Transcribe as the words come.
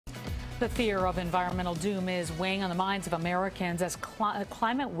The fear of environmental doom is weighing on the minds of Americans as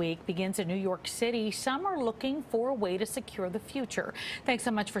Climate Week begins in New York City. Some are looking for a way to secure the future. Thanks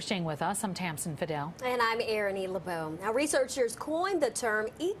so much for staying with us. I'm Tamsen Fidel. And I'm Erin E. LeBeau. Now, researchers coined the term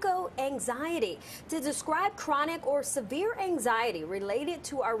eco-anxiety to describe chronic or severe anxiety related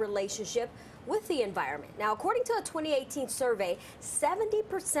to our relationship with the environment. Now, according to a 2018 survey,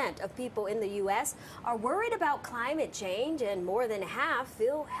 70% of people in the U.S. are worried about climate change, and more than half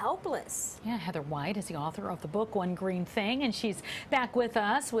feel helpless. Yeah, Heather White is the author of the book One Green Thing, and she's back with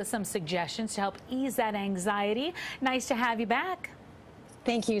us with some suggestions to help ease that anxiety. Nice to have you back.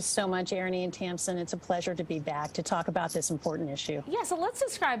 Thank you so much, Erin and Tamsen. It's a pleasure to be back to talk about this important issue. Yeah, so let's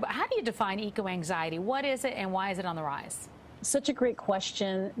describe, how do you define eco-anxiety? What is it and why is it on the rise? Such a great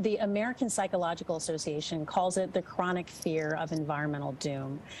question. The American Psychological Association calls it the chronic fear of environmental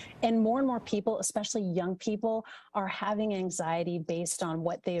doom. And more people, especially young people, are having anxiety based on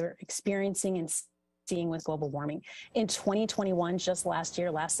what they're experiencing and seeing with global warming. In 2021, just last year,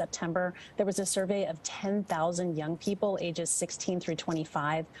 last September, there was a survey of 10,000 young people ages 16 through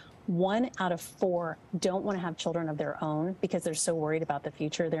 25. 1 out of 4 don't want to have children of their own because they're so worried about the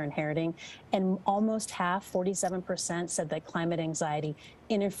future they're inheriting. And almost half, 47%, said that climate anxiety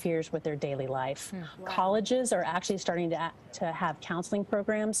interferes with their daily life. Wow. Colleges are actually starting to have counseling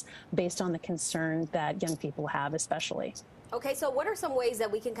programs based on the concern that young people have, especially. Okay, so what are some ways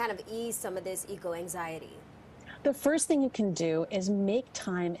that we can kind of ease some of this eco-anxiety? The first thing you can do is make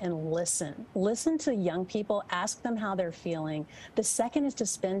time and listen. Listen to young people, ask them how they're feeling. The second is to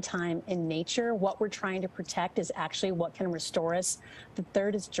spend time in nature. What we're trying to protect is actually what can restore us. The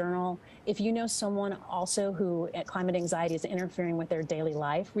third is journal. If you know someone also who climate anxiety is interfering with their daily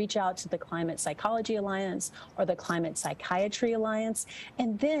life, reach out to the Climate Psychology Alliance or the Climate Psychiatry Alliance.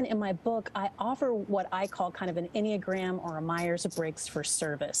 And then in my book, I offer what I call kind of an Enneagram or a Myers-Briggs for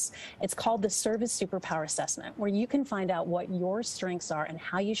service. It's called the Service Superpower Assessment, where you can find out what your strengths are and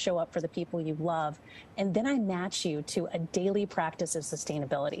how you show up for the people you love. And then I match you to a daily practice of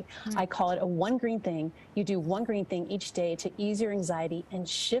sustainability. I call it a one green thing. You do one green thing each day to ease your anxiety and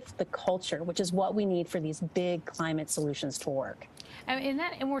shift the culture, which is what we need for these big climate solutions to work.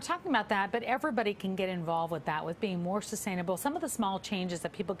 And we're talking about that, but everybody can get involved with that, with being more sustainable. Some of the small changes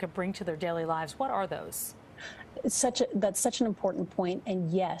that people could bring to their daily lives, what are those? That's such an important point.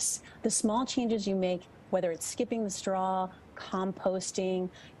 And yes, the small changes you make, whether it's skipping the straw, composting,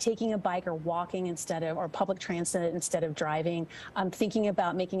 taking a bike or walking instead of, or public transit instead of driving, thinking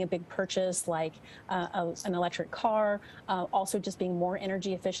about making a big purchase like an electric car, also just being more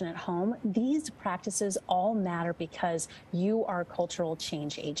energy efficient at home. These practices all matter because you are a cultural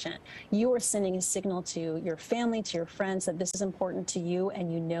change agent. You are sending a signal to your family, to your friends that this is important to you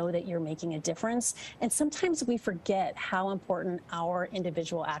and you know that you're making a difference. And sometimes we forget how important our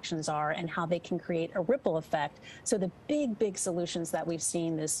individual actions are and how they can create a ripple effect. So the big solutions that we've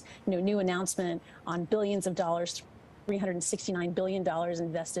seen, this new announcement on billions of dollars, $369 billion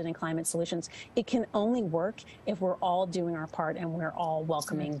invested in climate solutions, it can only work if we're all doing our part and we're all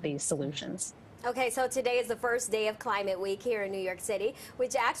welcoming these solutions. Okay, so today is the first day of Climate Week here in New York City,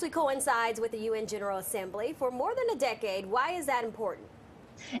 which actually coincides with the UN General Assembly for more than a decade. Why is that important?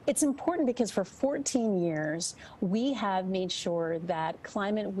 It's important because for 14 years, we have made sure that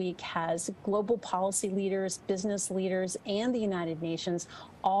Climate Week has global policy leaders, business leaders, and the United Nations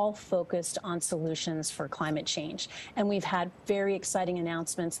all focused on solutions for climate change. And we've had very exciting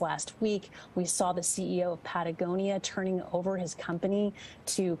announcements last week. We saw the CEO of Patagonia turning over his company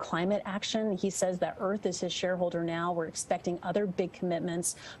to climate action. He says that Earth is his shareholder now. We're expecting other big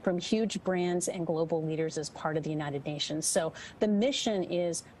commitments from huge brands and global leaders as part of the United Nations. So the mission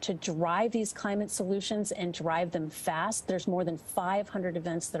is to drive these climate solutions and drive them fast. There's more than 500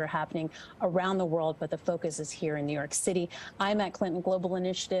 events that are happening around the world, but the focus is here in New York City. I'm at Clinton Global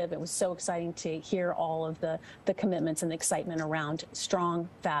Initiative. It was so exciting to hear all of the commitments and the excitement around strong,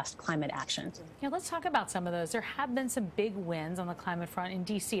 fast climate action. Yeah, let's talk about some of those. There have been some big wins on the climate front in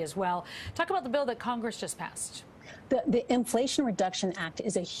D.C. as well. Talk about the bill that Congress just passed. The Inflation Reduction Act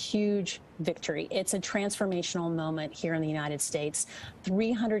is a huge victory. It's a transformational moment here in the United States.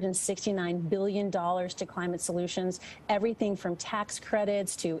 $369 billion to climate solutions, everything from tax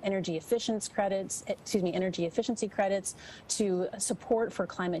credits to energy efficiency credits to support for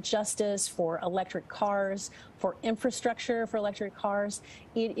climate justice, for electric cars, for infrastructure for electric cars.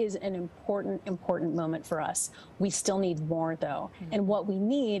 It is an important moment for us. We still need more, though. And what we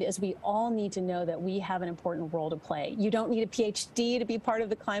need is we all need to know that we have an important role to play. You don't need a PhD to be part of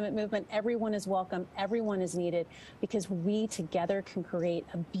the climate movement. Everyone is welcome. Everyone is needed because we together can create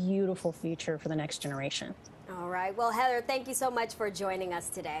a beautiful future for the next generation. All right. Well, Heather, thank you so much for joining us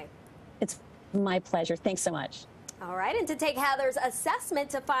today. It's my pleasure. Thanks so much. All right, and to take Heather's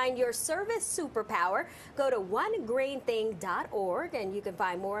assessment to find your service superpower, go to onegreenthing.org, and you can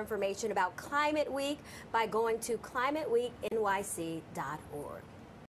find more information about Climate Week by going to climateweeknyc.org.